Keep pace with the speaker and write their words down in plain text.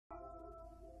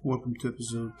Welcome to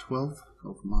episode 12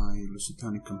 of my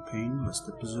LUSITANI campaign. Last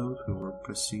episode we were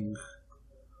pressing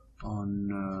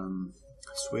on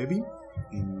Suebi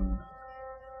in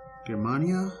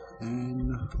Germania,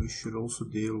 and we should also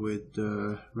deal with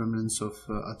the remnants of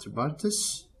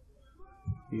Atrebates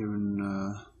here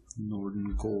in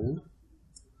northern Gaul.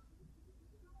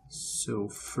 So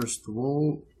first of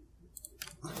all,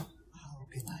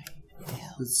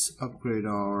 let's upgrade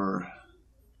our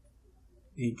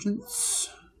agents.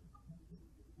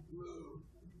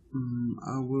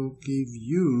 I will give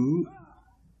you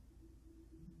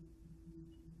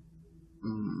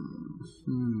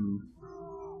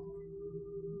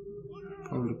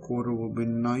probably quarter will be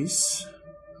nice.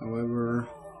 However,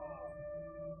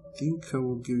 I think I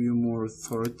will give you more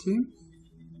authority.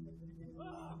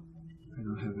 I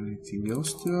don't have anything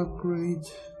else to upgrade,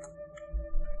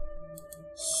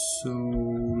 so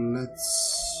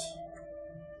let's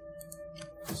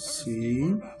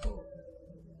see.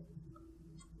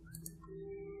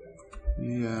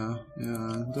 Yeah,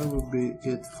 that will be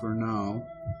it for now.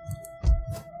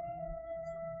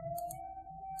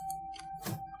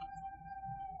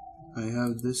 I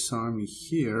have this army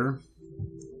here,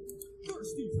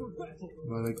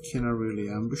 but I cannot really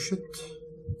ambush it.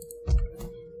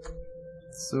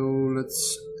 So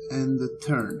let's end the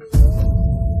turn.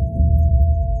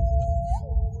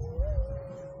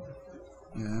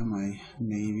 Yeah, my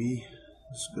navy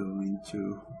is going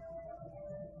into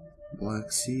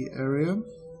Black Sea area.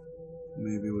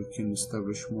 Maybe we can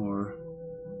establish more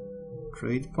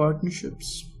trade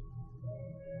partnerships.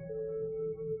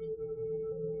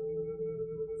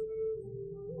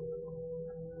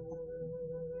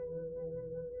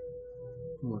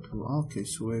 What will... okay,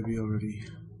 so Suebi already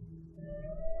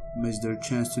missed their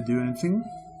chance to do anything.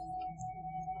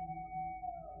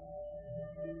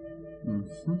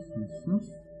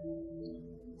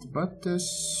 But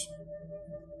this...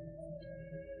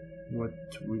 what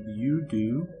would you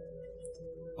do?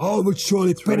 All would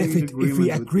surely benefit if we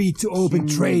agreed to open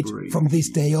trade from this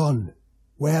day on.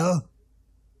 Well?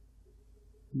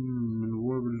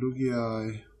 War with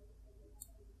Lugi.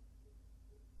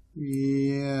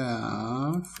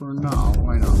 Yeah, for now,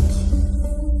 why not?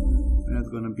 We're not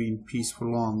gonna be in peace for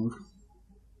long.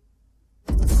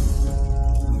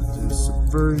 There's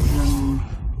subversion.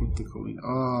 What they calling?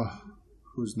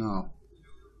 Who's now?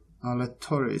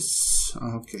 Torres.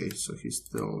 Okay, so he's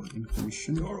still in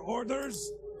commission. Your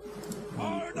orders?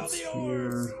 That's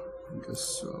here. I guess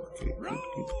so. Okay,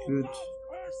 good.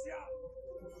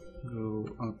 Go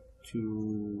up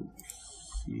to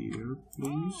here,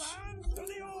 please.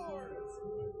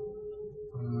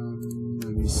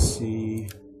 Let me see.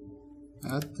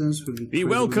 Athens will be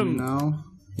welcome now.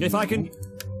 If I can.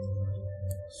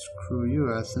 Screw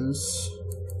you, Athens.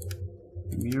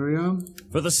 Miriam.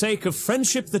 For the sake of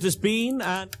friendship that has been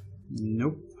and...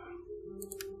 Nope.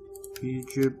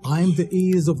 Egypt. I'm the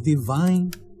ears of the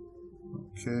vine.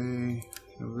 Okay.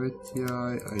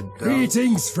 Helvetia, I doubt.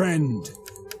 Greetings, friend.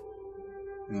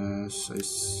 Yes, I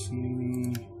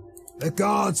see. The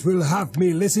gods will have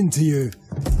me listen to you.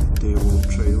 They will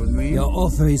trade with me. Your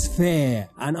offer is fair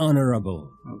and honorable.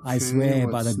 Okay, I swear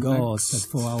by the gods that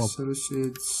for our...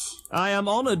 I am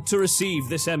honored to receive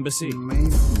this embassy. Maybe,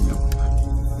 nope.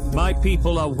 My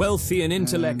people are wealthy in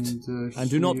intellect and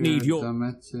do not need your...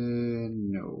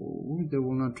 no, they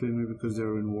will not trade me because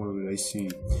they're in war with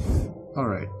IC.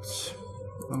 Alright,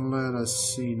 let us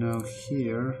see now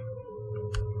here.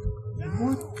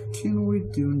 What can we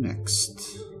do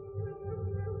next?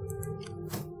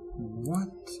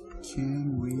 What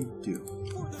can we do?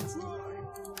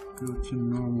 Go to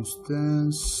normal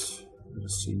stance.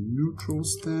 Let's see, neutral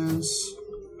stance.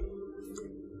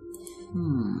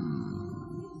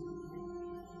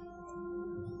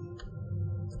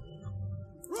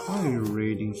 Why are you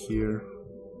raiding here?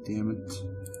 Damn it.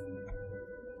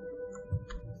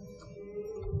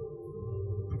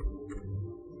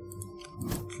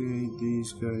 Okay,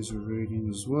 these guys are raiding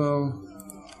as well.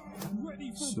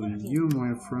 So you,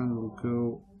 my friend, will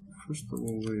go. First of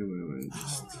all, wait.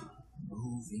 Just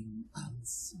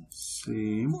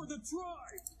see.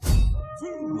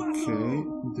 Okay,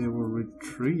 they will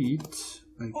retreat.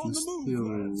 I can still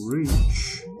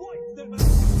reach.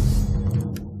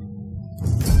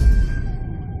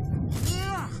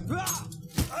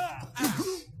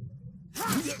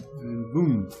 And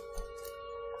boom.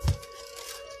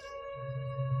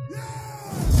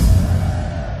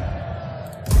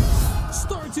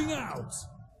 Starting out.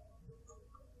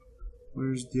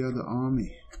 Where's the other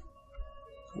army?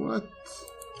 What?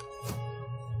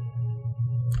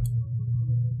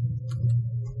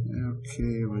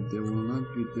 Okay, but they will not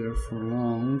be there for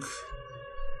long.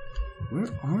 Where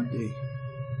are they?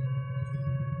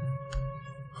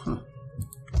 Huh.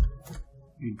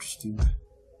 Interesting.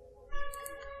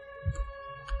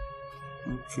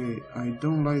 Okay, I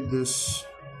don't like this.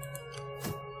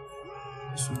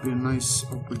 This would be a nice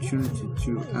opportunity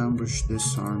to ambush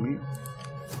this army.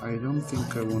 I don't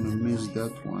think I want to miss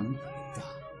that one.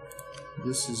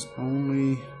 This is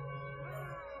only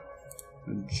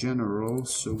a general,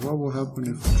 so what will happen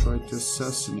if I try to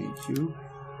assassinate you?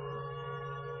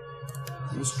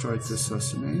 Let's try to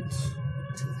assassinate.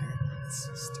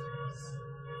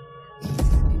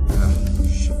 Ah,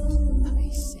 shit.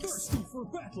 Thirsty for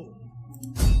battle.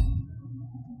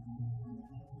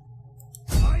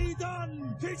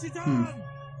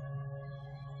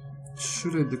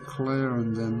 Should I declare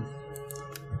on them?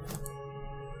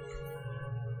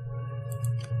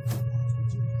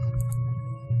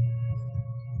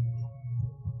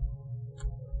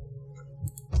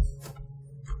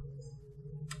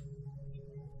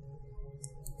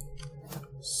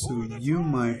 So you,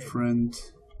 my friend,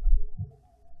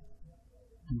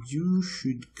 you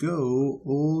should go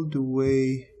all the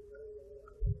way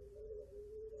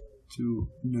to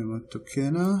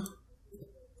Nematokena,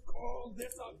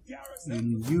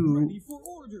 and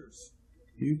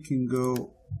you can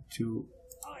go to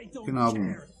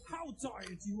Knabum.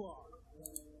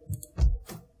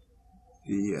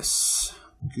 Yes,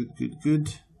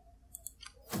 good.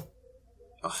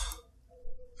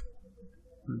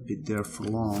 Won't be there for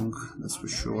long, that's for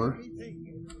sure.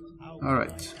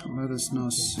 Alright, let us now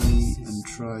see and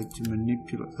try to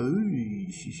manipulate. Oh,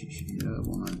 that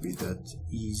will not be that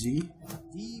easy.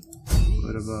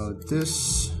 What about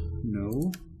this?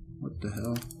 No. What the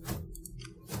hell?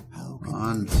 Come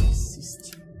on.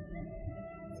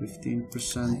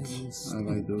 15%. I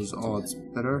like those odds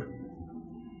better.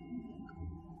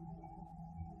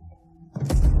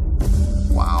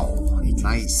 Wow,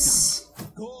 nice.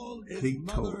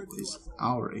 Rito is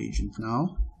our agent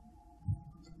now.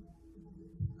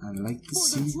 I like to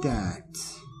see that.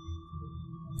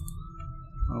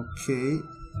 Okay,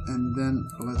 and then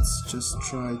let's just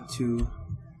try to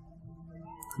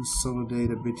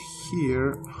consolidate a bit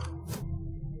here.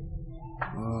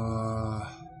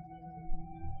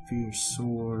 Fierce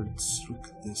swords, look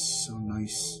at this, so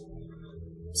nice.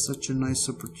 Such a nice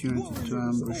opportunity to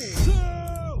ambush.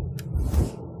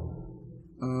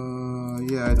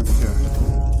 Yeah, I don't care.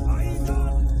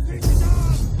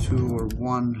 2 or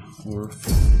 1 or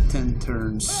 10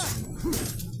 turns.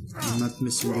 I'm not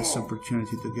missing this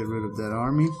opportunity to get rid of that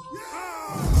army.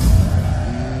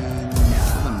 And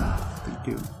thank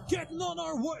you. Getting on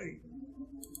our way.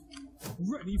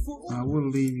 Ready for orders. I will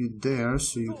leave you there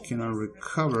so you cannot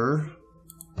recover.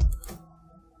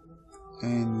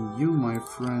 And you, my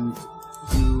friend,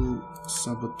 you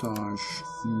sabotage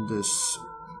this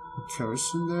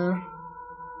garrison there.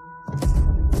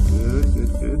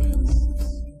 Good.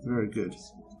 Very good.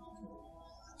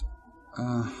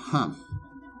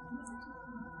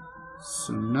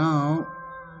 So now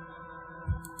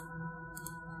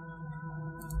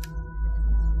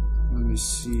let me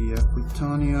see,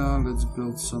 Aquitania, let's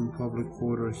build some public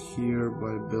order here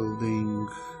by building.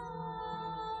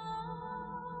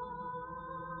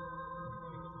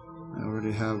 I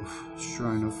already have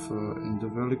Shrine of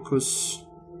Indovelicus,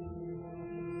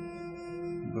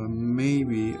 but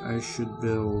maybe I should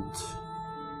build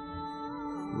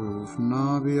Rule of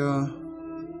Navia.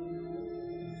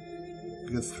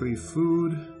 Get 3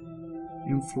 food,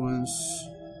 influence.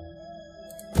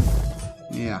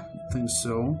 Yeah, I think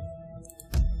so.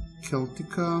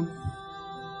 Celtica.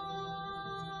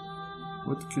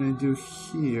 What can I do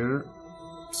here?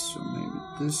 So maybe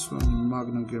this one.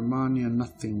 Magna Germania,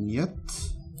 nothing yet.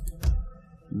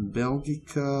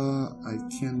 Belgica, I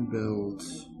can build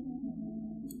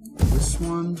this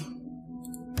one.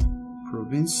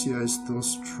 Provincia is still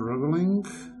struggling.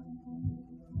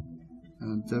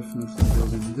 And definitely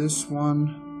building this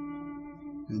one.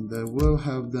 And I will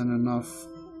have then enough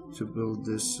to build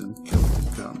this in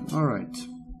Celtica. Alright.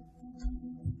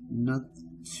 Not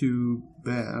too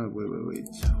bad. Wait.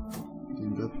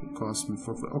 And that will cost me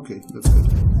 4. Okay, that's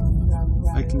good.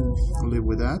 I can live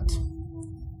with that.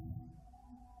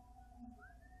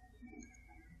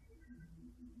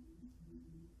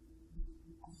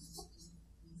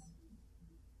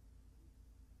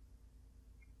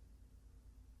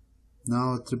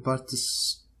 Now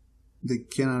Tripartis, they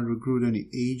cannot recruit any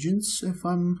agents if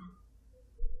I'm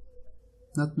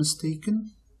not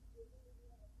mistaken.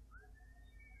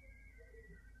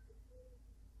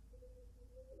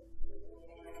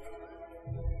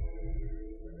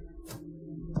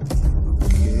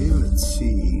 Okay, let's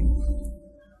see.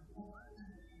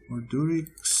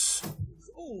 Ordurix.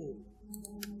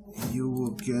 You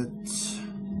will get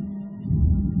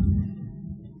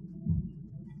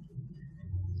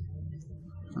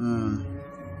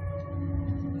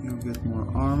you'll get more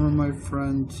armor, my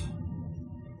friend,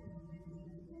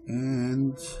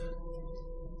 and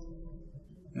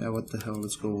yeah, what the hell,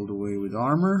 let's go all the way with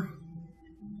armor.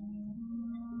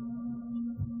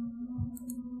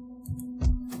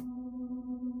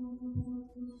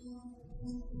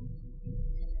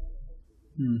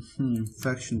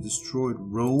 Faction destroyed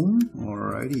Rome.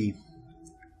 Alrighty.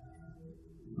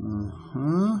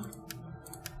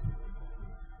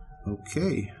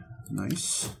 Okay,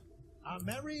 nice.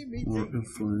 More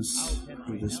influence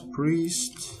with this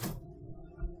priest.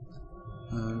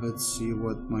 Let's see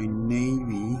what my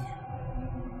navy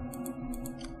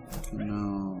can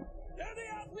now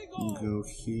go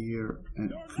here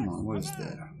and come on, what is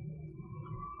there?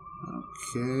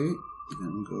 Okay,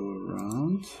 then go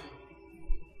around.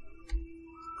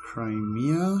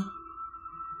 Crimea.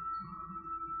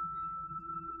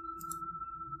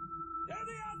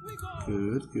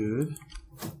 Good, good.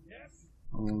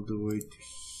 All the way to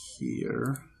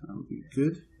here. That'll be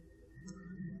good.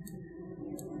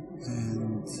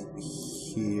 And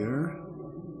here.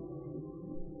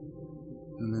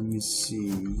 Let me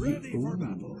see.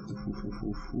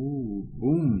 Ooh,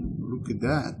 boom! Look at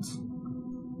that.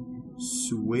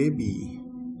 Suebi.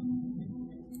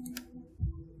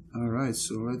 Alright,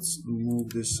 so let's move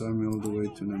this army all the way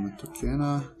to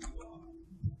Namatokena.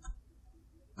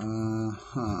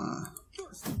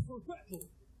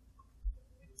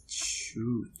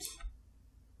 Shoot.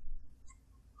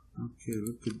 Okay,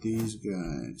 look at these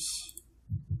guys.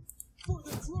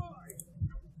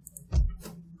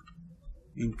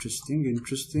 Interesting,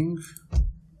 interesting.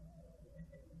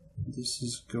 This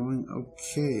is going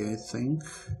okay, I think.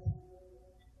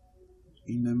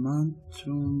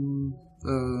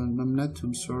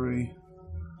 Namnetum, sorry.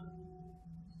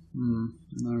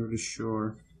 Not really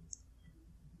sure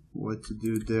what to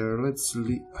do there. Let's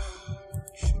leave.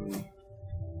 Actually,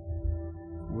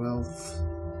 wealth,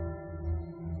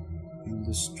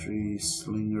 industry,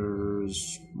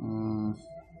 slingers.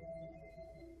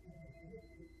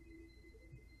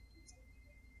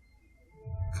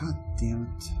 God damn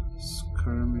it!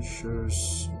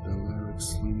 Skirmishers, Balearic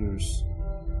slingers.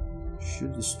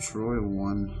 Should destroy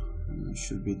one. It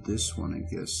should be this one, I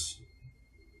guess.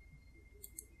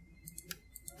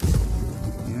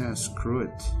 Yeah, screw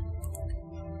it.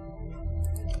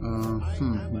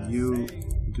 You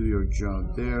do your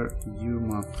job there. You,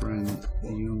 my friend,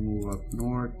 you move up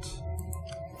north.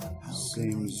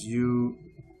 Same as you,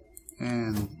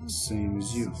 and same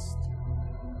as you.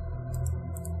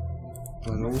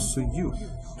 But also you.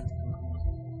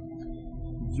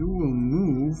 You will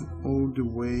move all the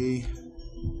way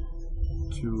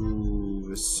to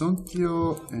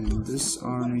Vesontio, and this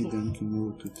army then can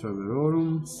move to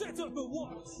Treverorum,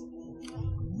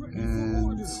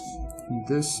 and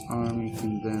this army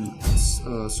can then,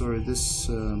 this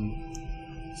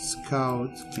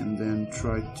scout can then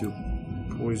try to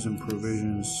poison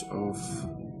provisions of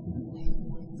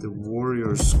the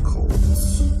warriors'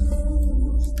 cults.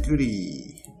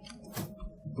 Goody!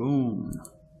 Boom!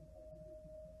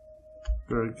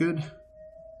 Very good.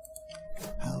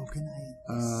 How can I?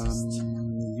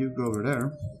 You go over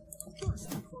there,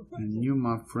 and you,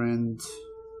 my friend,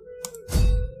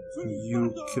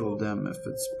 you kill them if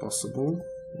it's possible.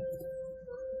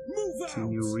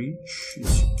 Can you reach?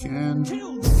 Yes, you can. Get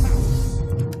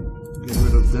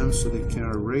rid of them so they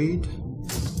can't raid.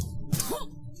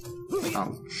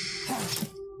 Ouch.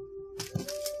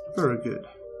 Very good.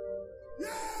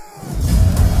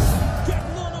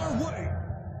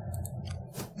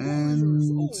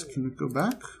 And can we go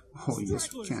back? Oh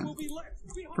yes, we can.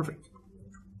 Perfect.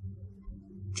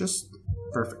 Just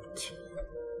perfect.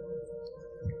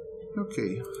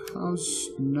 Okay, how's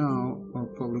now our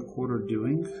public order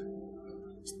doing?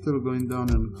 Still going down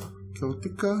in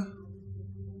Celtica,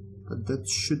 but that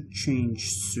should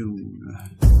change soon.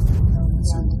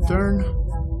 Let's end the turn.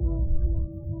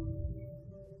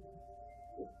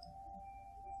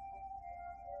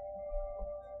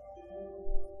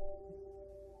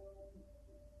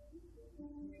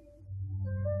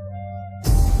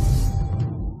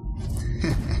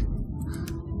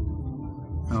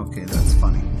 Okay, that's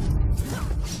funny.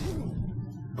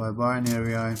 Bye-bye,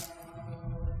 Nerii.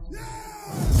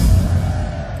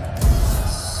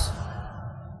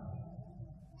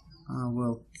 I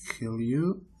will kill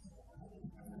you.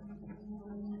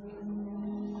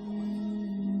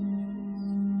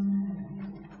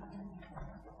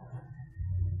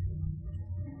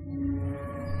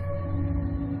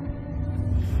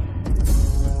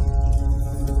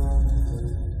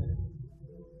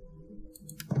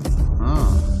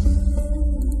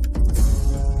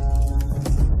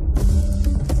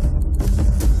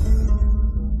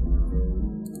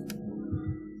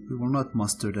 not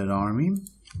muster that army.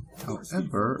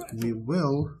 However, we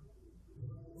will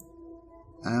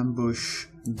ambush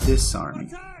this army.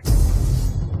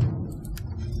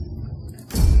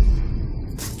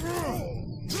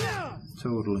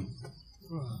 Totally.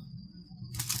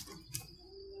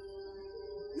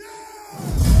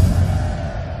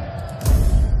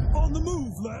 On the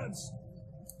move, lads!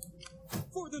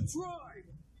 For the tribe!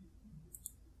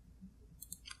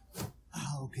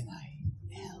 How can I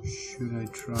help? Should I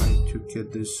try to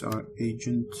get this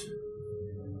agent?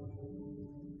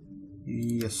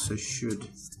 Yes, I should.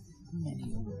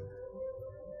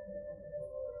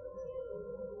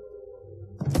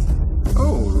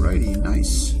 Alrighty,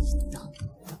 nice.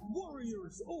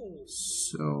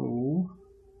 So,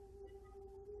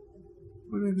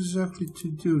 what exactly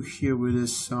to do here with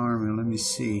this army? Let me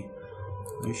see.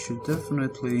 I should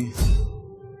definitely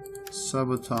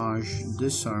sabotage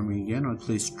this army again, or at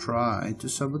least try to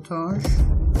sabotage.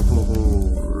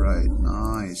 Oh, right,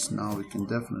 nice. Now we can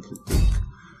definitely take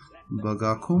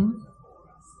Bagakum.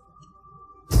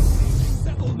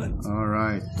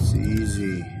 Alright, it's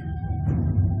easy.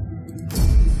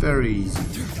 Very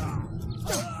easy.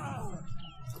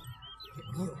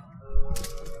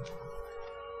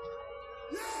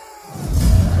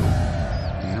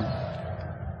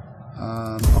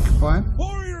 Occupy.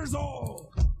 Warriors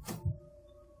all!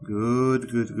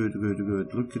 Good, good, good, good,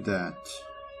 good. Look at that.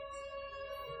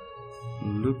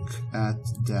 Look at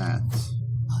that.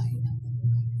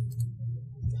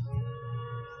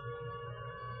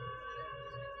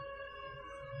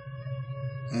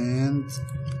 And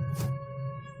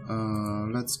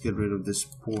let's get rid of this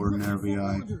poor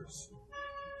Nervii.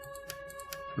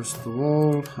 First of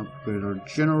all, upgrade our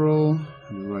general at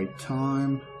the right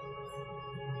time.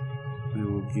 We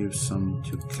will give some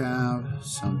to cav,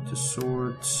 some to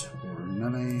swords or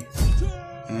melee,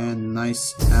 and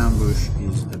nice ambush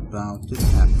is about to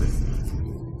happen.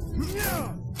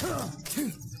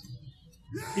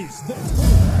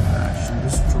 Faction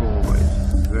destroyed.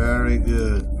 Very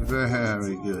good,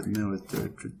 very good.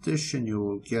 Military tradition. You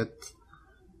will get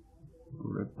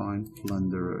Rapine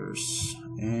plunderers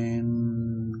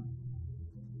and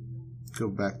go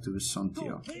back to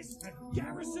Visantia.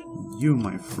 You,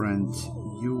 my friend,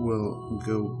 you will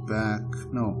go back.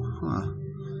 No,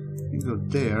 you go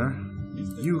there.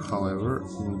 You, however,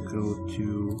 will go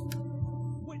to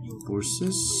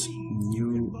Bursis.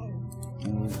 You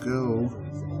will go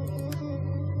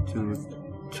to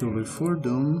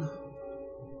Tulifurdum,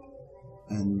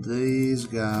 and these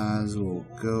guys will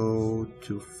go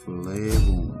to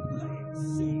Flevum,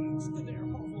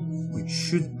 which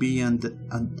should be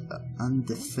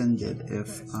undefended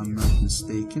if I'm not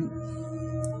mistaken.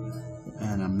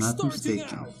 And I'm not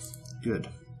mistaken. Good.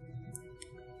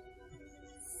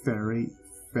 Very,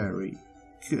 very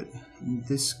good. In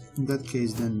that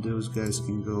case, then those guys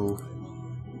can go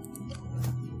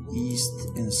east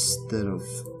instead of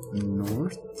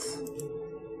north.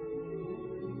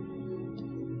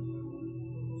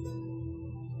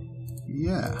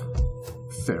 Yeah,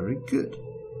 very good.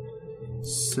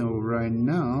 So right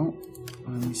now,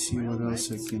 let me see what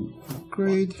else I can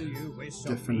upgrade.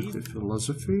 Definitely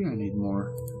philosophy. I need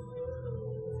more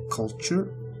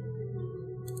culture.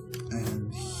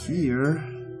 And here,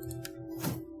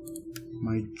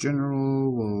 my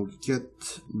general will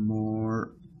get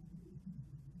more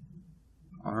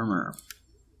armor.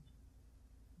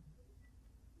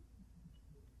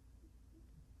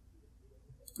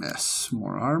 Yes,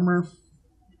 more armor.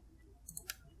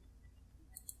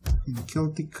 In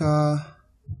Celtica,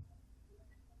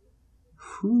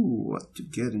 what to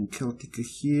get in Celtica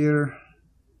here?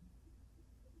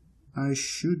 I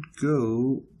should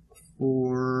go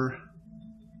for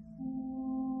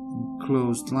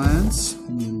enclosed lands,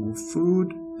 new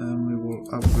food, and we will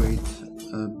upgrade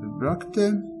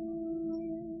Bibrakte.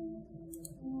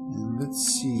 And let's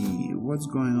see what's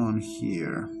going on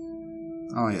here.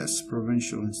 Oh yes,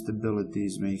 provincial instability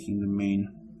is making the main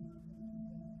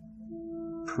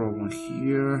problem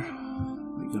here.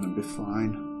 We're gonna be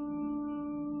fine.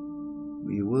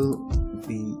 We will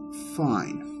be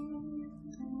fine.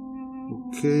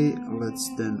 Okay, let's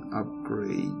then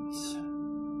upgrade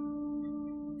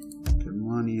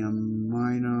Germania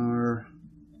Minor,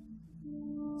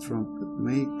 Trumpet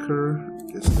Maker.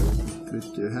 Guess that would be good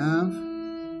to have.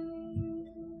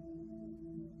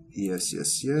 Yes,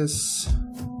 yes, yes.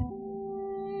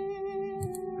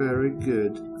 Very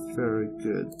good, very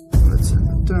good. Let's end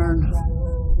the turn.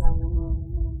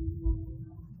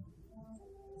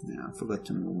 Yeah, I forgot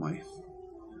to move my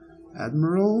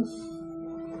admiral.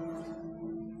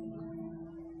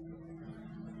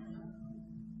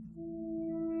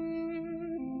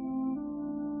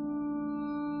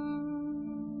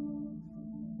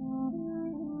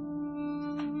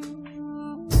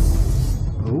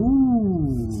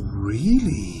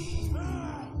 Really?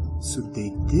 So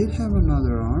they did have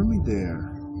another army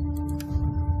there.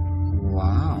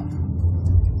 Wow.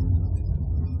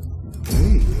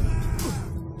 Okay.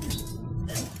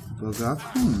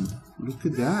 Bagakun. Look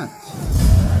at that.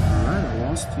 Alright, I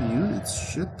lost 2 units.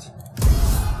 Shit.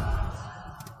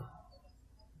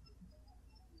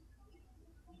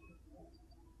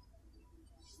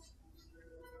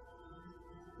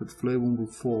 But Flavum will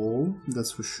fall,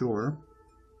 that's for sure.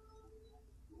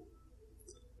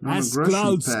 As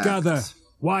clouds gather,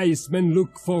 wise men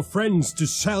look for friends to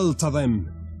shelter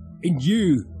them. In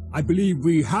you, I believe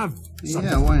we have something.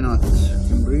 Yeah, why not,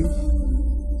 Kimberly?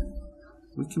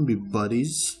 We can be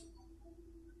buddies.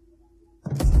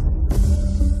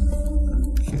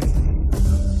 Okay.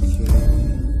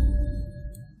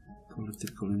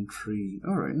 Political intrigue.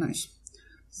 Alright, nice.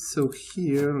 So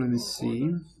here, let me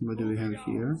see. What do we have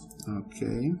here?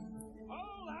 Okay.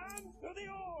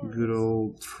 Good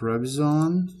old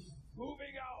Trebizond.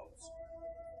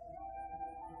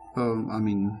 I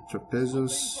mean,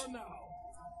 Trapezos.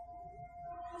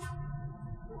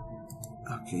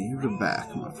 Okay, you're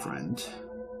back, my friend.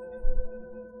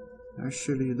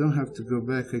 Actually, you don't have to go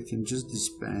back, I can just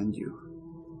disband you.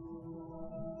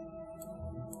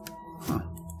 Huh.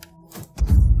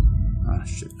 Ah,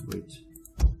 shit, wait.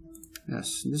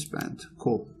 Yes, disband.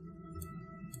 Cool.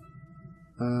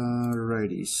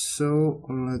 Alrighty, so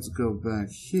let's go back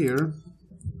here.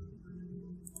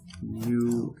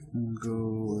 You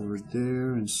go over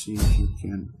there and see if you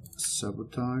can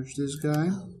sabotage this guy.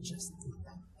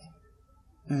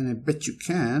 And I bet you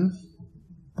can.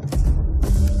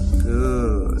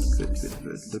 Good.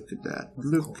 Look at that.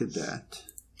 Look at that.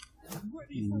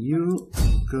 And you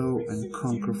go and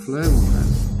conquer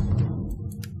Flevoland.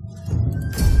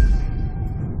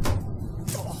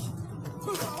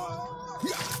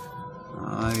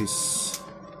 Nice.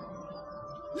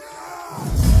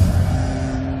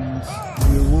 And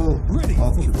you will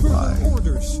occupy.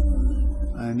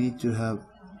 I need to have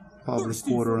public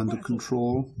order under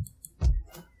control.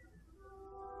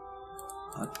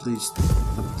 At least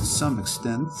up to some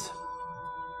extent.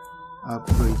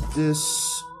 Upgrade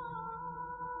this.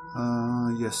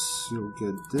 Yes, you'll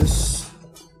get this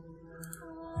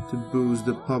to boost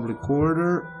the public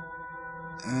order.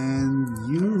 And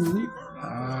you...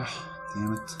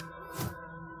 damn it.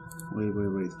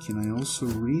 Wait. Can I also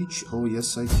reach? Oh,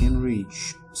 yes, I can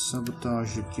reach.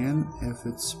 Sabotage again, if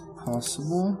it's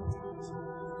possible.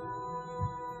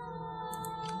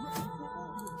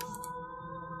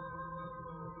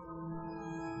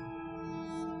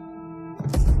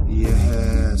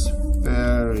 Yes,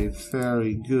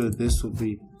 very good. This will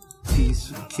be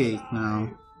piece of cake now.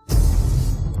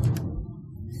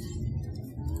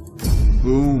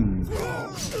 Boom.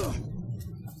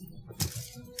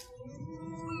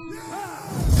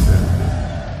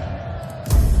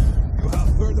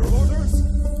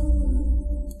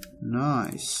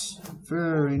 Nice,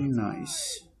 very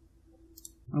nice.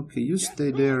 Okay, you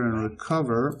stay there and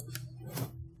recover.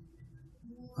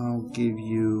 I'll give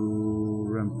you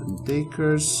rampant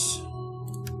takers,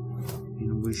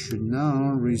 and we should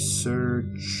now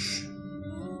research.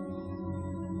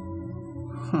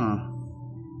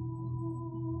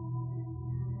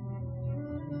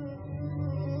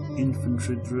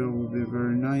 Infantry drill will be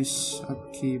very nice.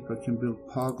 Upkeep, I can build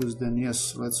Pagos, then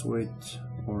yes, let's wait.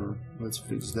 Or let's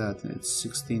fix that. It's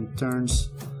 16 turns.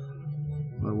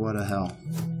 But what the hell?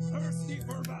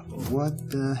 What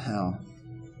the hell?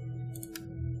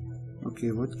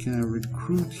 Okay, what can I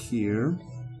recruit here?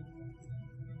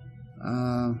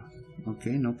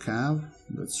 Okay, no cav.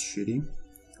 That's shitty.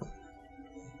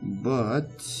 But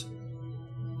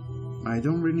I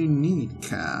don't really need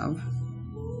cav.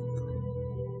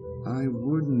 I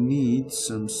would need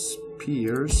some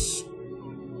spears.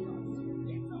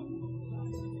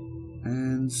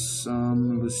 And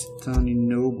some Lusitani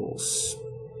nobles.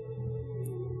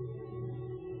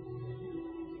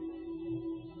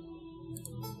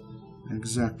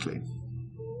 Exactly.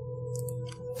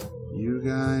 You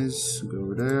guys go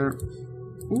over there.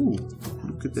 Ooh,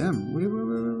 look at them. Wait.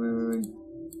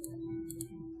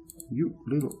 You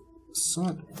little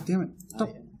sod. Damn it. Stop.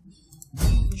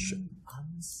 Shit.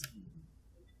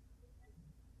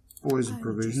 Poison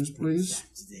provisions, please.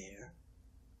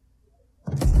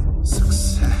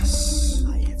 Success.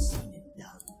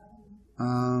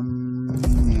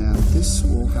 Yeah, this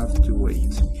will have to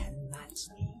wait.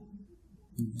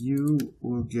 You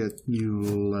will get new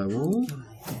level,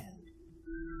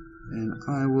 and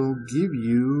I will give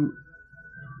you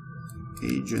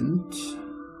agent.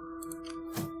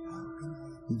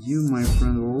 You, my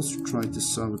friend, will also try to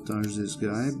sabotage this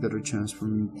guy. Better chance for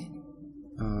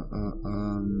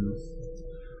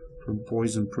from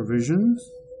poison provision.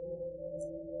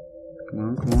 Come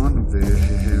on, come on.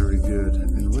 Very good.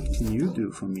 And what can you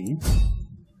do for me?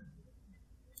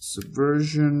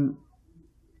 Subversion.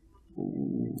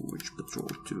 Ooh, which patrol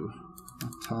to?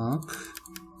 Attack.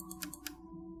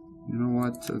 You know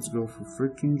what? Let's go for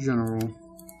freaking general.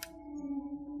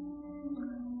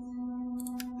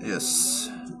 Yes.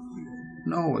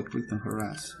 No, I clicked on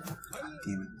harass. God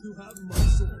damn it.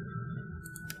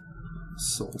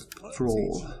 Assault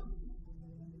patrol.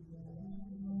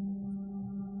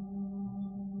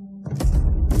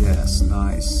 Yes,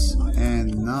 nice.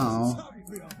 And now,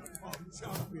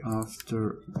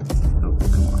 after... Oh,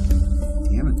 come on.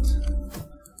 Damn it.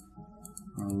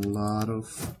 A lot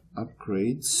of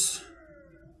upgrades.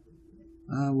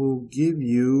 I will give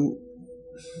you...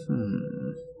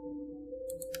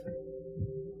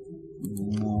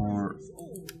 more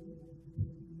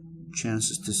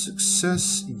chances to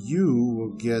success. You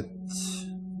will get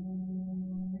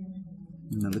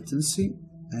militancy.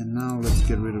 And now let's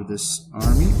get rid of this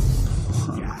army.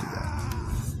 Look at that.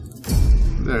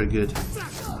 Very good.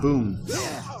 Boom.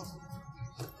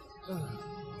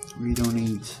 We don't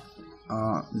need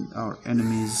our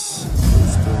enemies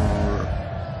close to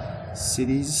our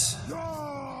cities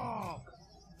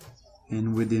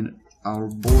and within our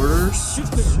borders.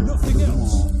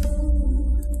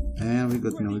 And we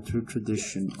got military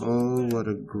tradition. Oh, what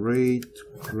a great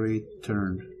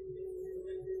turn.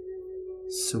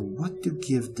 So what to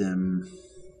give them?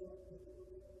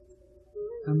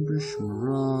 Ambush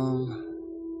morale,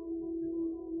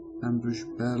 ambush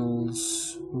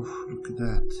battles. Oof, look at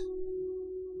that.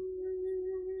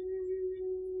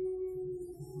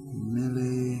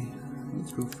 Melee.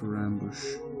 Let's go for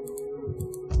ambush.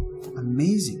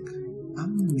 Amazing.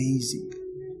 Amazing.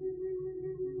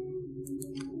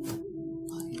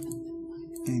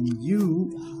 And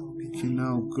you can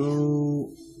now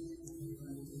go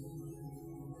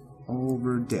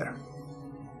over there.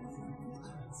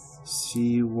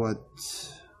 See what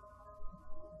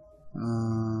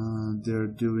they're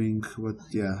doing. What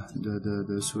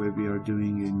the Suebi are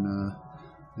doing in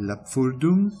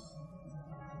Lapfurdum.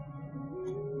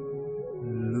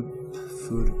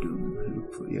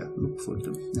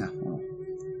 Lapfurdum. Yeah. Oh.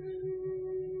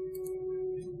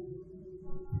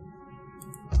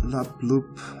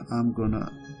 Laplup. I'm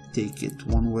gonna take it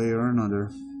one way or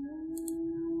another.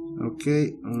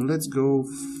 Okay, let's go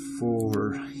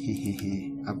for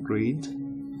upgrade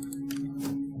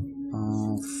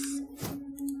of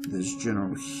this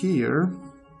general here,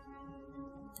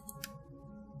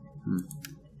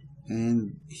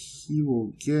 and he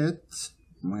will get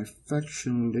my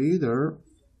faction leader.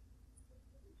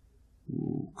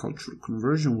 Ooh, cultural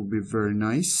conversion will be very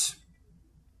nice.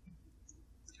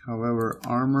 However,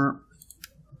 armor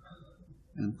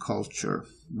and culture,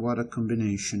 what a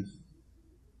combination.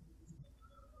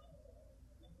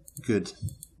 Good.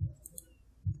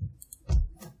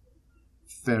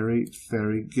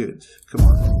 Very good. Come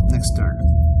on, next turn.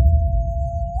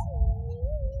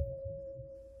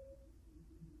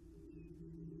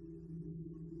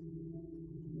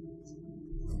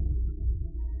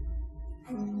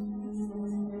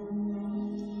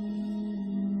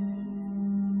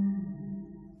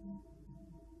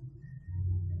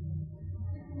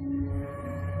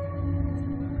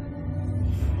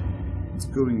 It's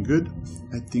going good.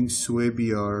 I think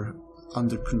Suebi are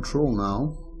under control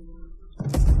now.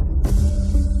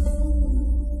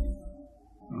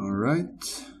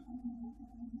 Alright.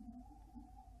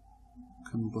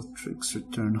 Combotrix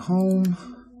return home.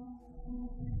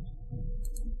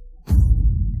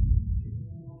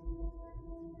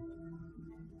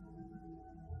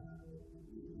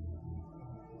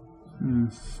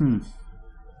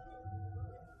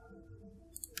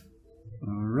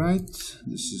 Alright,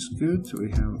 this is good.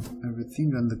 We have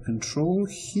everything under control.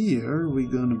 Here we're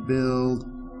gonna build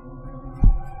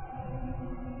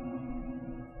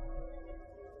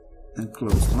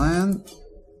enclosed land,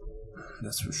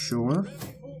 that's for sure.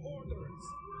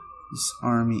 This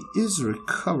army is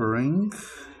recovering.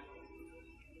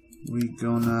 We're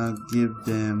gonna give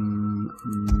them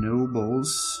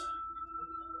nobles.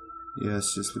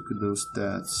 Yes, just look at those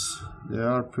stats. They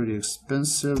are pretty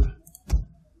expensive,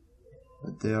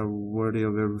 but they are worthy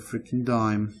of every freaking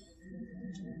dime.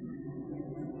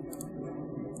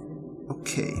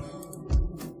 Okay.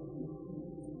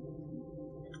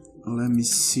 Let me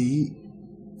see.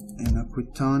 In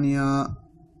Aquitania,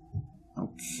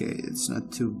 okay, it's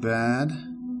not too bad.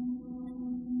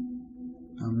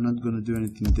 I'm not gonna do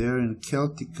anything there. In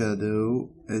Celtica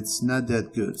though, it's not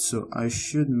that good, so I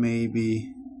should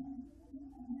maybe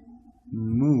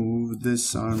move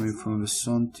this army from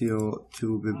Vesontio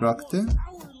to Bibracte.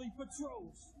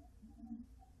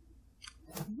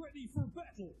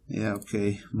 Yeah,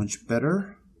 okay, much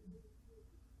better.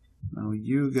 Now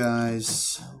you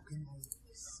guys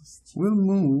will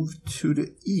move to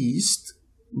the east,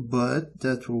 but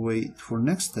that will wait for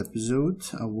next episode.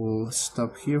 I will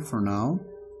stop here for now.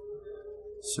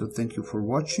 So thank you for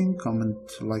watching, comment,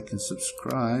 like and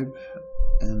subscribe,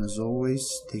 and as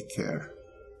always, take care.